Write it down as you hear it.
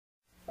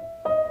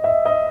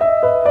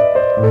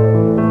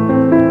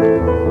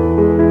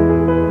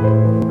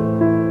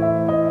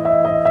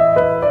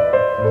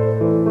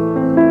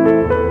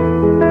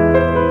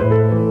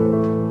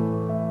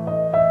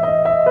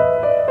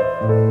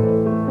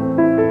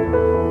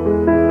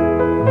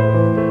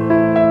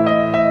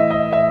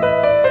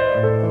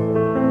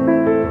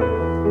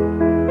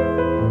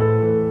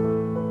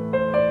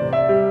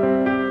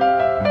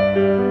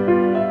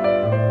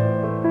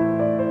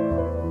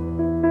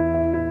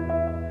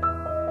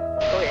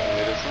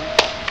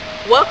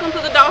Welcome to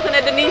the Dawson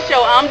and Denise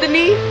show. I'm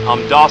Denise.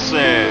 I'm Dawson.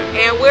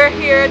 And we're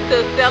here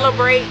to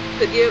celebrate,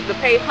 to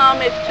pay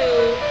homage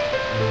to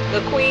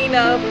the queen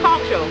of talk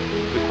show.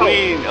 The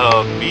queen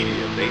of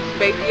media,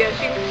 basically.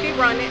 Yeah, she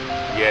run it.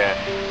 Yeah.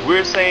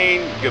 We're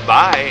saying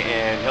goodbye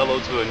and hello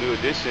to a new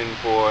edition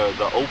for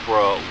the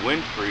Oprah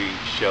Winfrey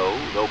show.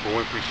 The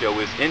Oprah Winfrey show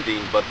is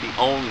ending, but the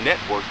OWN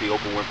network, the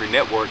Oprah Winfrey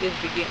network,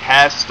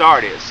 has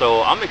started.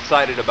 So I'm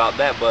excited about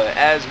that. But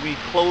as we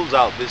close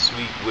out this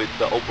week with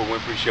the Oprah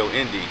Winfrey show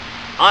ending,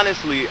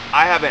 honestly,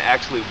 I haven't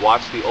actually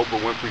watched the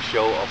Oprah Winfrey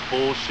show, a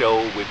full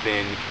show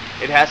within,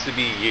 it has to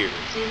be years,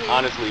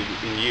 honestly,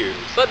 in years.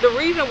 But the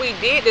reason we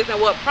did this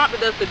and what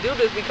prompted us to do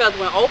this, because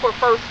when Oprah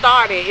first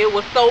started, it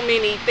was so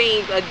many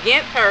things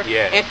against her,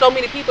 and so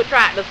many people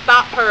tried to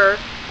stop her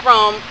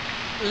from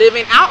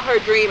living out her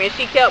dream, and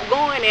she kept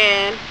going,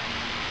 and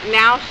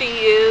now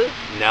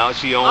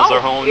she owns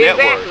her own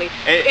network.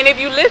 And if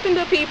you listen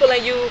to people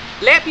and you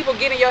let people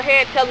get in your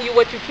head telling you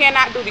what you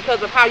cannot do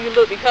because of how you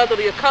look, because of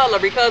your color,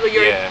 because of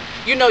your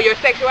your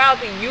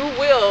sexuality, you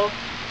will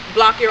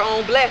block your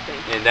own blessing.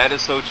 And that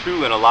is so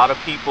true. And a lot of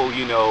people,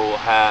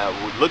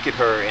 would look at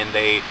her and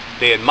they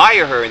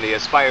admire her and they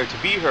aspire to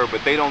be her,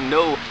 but they don't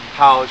know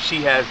how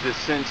she has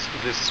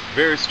this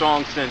very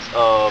strong sense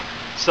of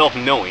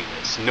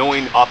self-knowingness,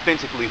 knowing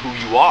authentically who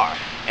you are.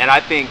 And I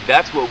think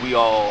that's what we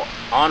all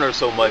honor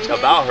so much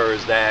about her,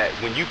 is that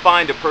when you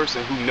find a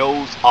person who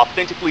knows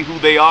authentically who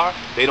they are,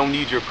 they don't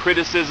need your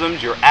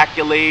criticisms, your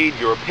accolade,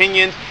 your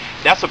opinions.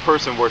 That's a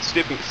person worth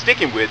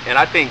sticking with, and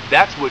I think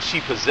that's what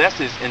she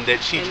possesses, and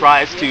that she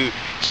tries to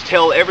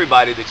tell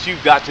everybody that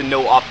you've got to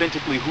know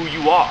authentically who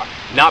you are,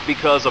 not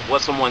because of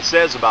what someone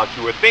says about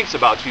you or thinks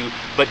about you,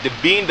 but to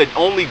being the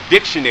only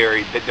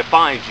dictionary that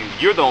defines you.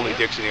 You're the only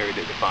dictionary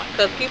that defines you.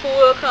 Because people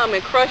will come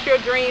and crush your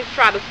dreams,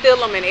 try to steal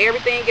them and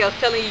everything else,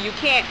 telling you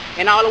can't,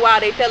 and all the while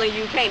they telling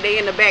you can't, they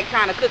in the back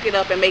trying to cook it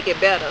up and make it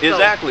better.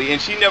 Exactly, and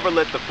she never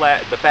let the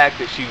fact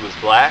that she was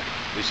black,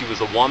 that she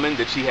was a woman,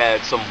 that she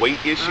had some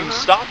weight issues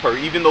stop her.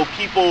 Even though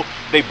people,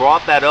 they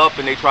brought that up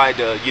and they tried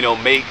to,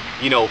 make,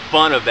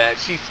 fun of that,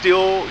 she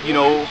still,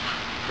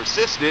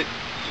 persisted,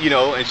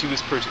 and she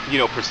was,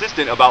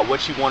 persistent about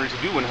what she wanted to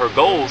do and her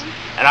goals.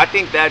 And I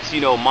think that's,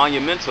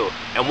 monumental.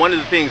 And one of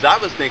the things I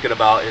was thinking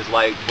about is,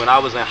 like, when I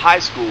was in high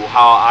school,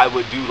 how I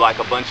would do like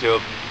a bunch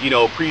of,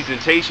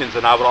 presentations,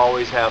 and I would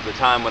always have the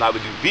time when I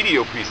would do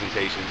video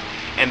presentations.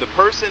 And the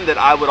person that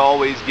I would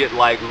always get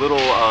like little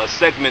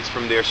segments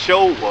from their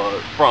show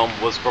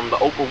was from the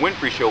Oprah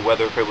Winfrey show,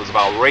 whether if it was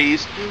about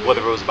race,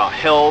 whether it was about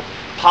health,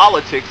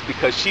 politics,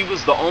 because she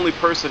was the only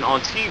person on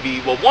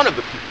TV, well, one of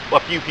a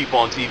few people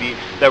on TV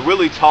that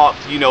really talked,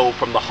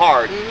 from the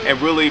heart,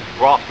 and really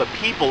brought the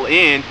people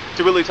in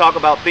to really talk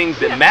about things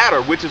that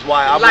matter, which is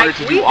why I wanted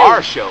to do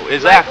our show.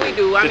 Exactly. Like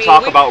we do. To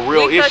talk about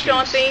real issues. We touch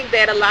on things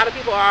that a lot of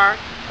people are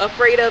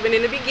afraid of, and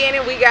in the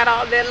beginning we got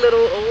all that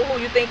little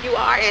who you think you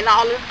are and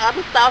all this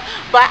other stuff,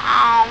 but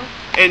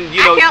and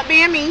I kept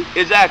being me.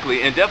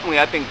 Exactly, and definitely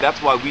I think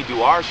that's why we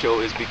do our show,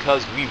 is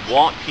because we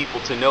want people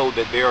to know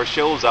that there are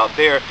shows out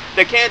there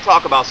that can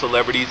talk about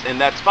celebrities,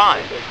 and that's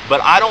fine.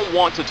 But I don't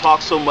want to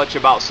talk so much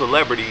about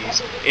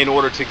celebrities in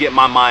order to get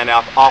my mind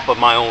off of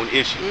my own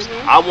issues.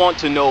 I want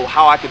to know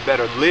how I could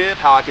better live,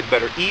 how I could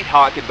better eat,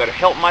 how I could better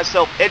help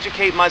myself,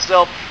 educate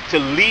myself to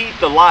lead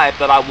the life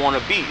that I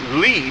want to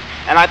lead.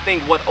 And I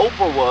think what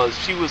Oprah was,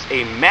 she was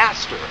a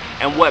master.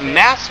 And what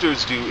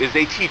masters do is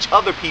they teach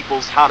other people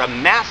how to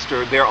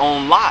master their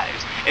own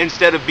lives,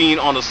 instead of being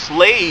on a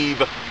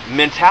slave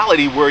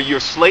mentality where you're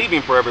slaving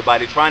for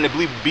everybody, trying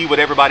to be what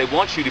everybody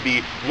wants you to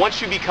be.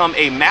 Once you become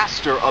a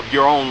master of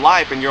your own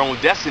life and your own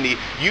destiny,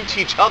 you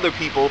teach other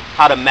people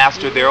how to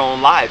master their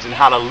own lives and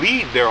how to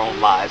lead their own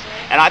lives.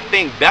 And I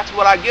think that's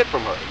what I get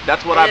from her.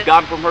 That's what I've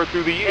gotten from her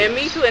through the years. And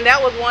me too. And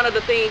that was one of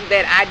the things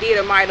that I did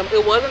admire them.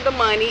 It wasn't the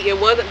money, it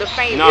wasn't the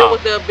fame, it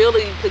was the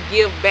ability to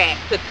give back,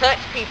 to touch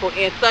people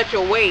in such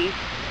a way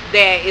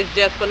that is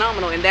just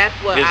phenomenal, and that's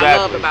what I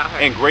love about her.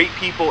 And great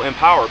people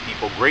empower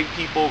people. Great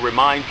people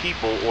remind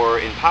people or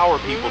empower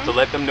people to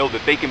let them know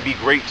that they can be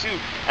great too.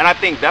 And I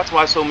think that's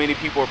why so many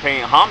people are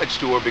paying homage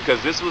to her,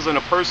 because this wasn't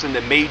a person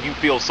that made you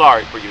feel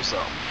sorry for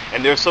yourself.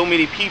 And there's so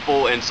many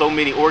people and so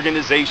many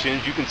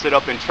organizations. You can sit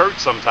up in church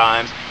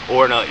sometimes,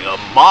 or in a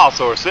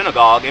mosque or a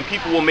synagogue, and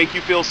people will make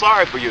you feel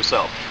sorry for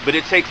yourself. But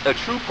it takes a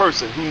true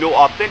person who know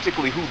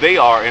authentically who they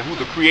are and who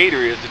the creator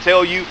is to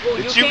tell you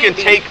that you can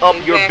take up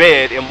your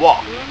bed and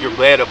walk. Your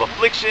bed of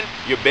affliction,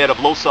 your bed of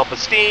low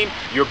self-esteem,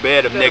 your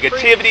bed of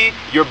negativity,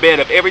 your bed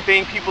of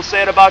everything people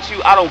said about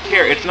you. I don't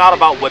care. It's not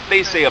about what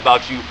they say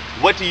about you.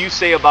 What do you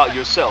say about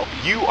yourself?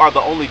 You are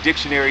the only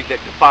dictionary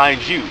that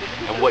defines you.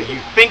 And what you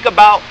think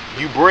about,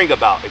 you bring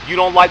about. If you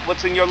don't like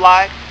what's in your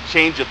life,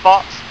 change your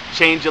thoughts,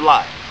 change your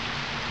life.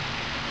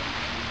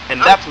 And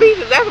that's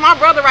my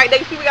brother right there.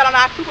 You see, we got on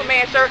our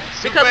Superman shirt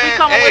because we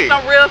come up with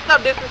some real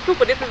stuff. This is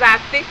super. This is our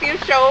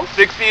 60th show.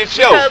 60th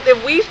show. Because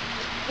if we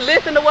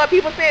listen to what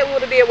people said, we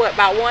would have did what,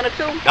 about 1 or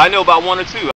 2? I know about 1 or 2.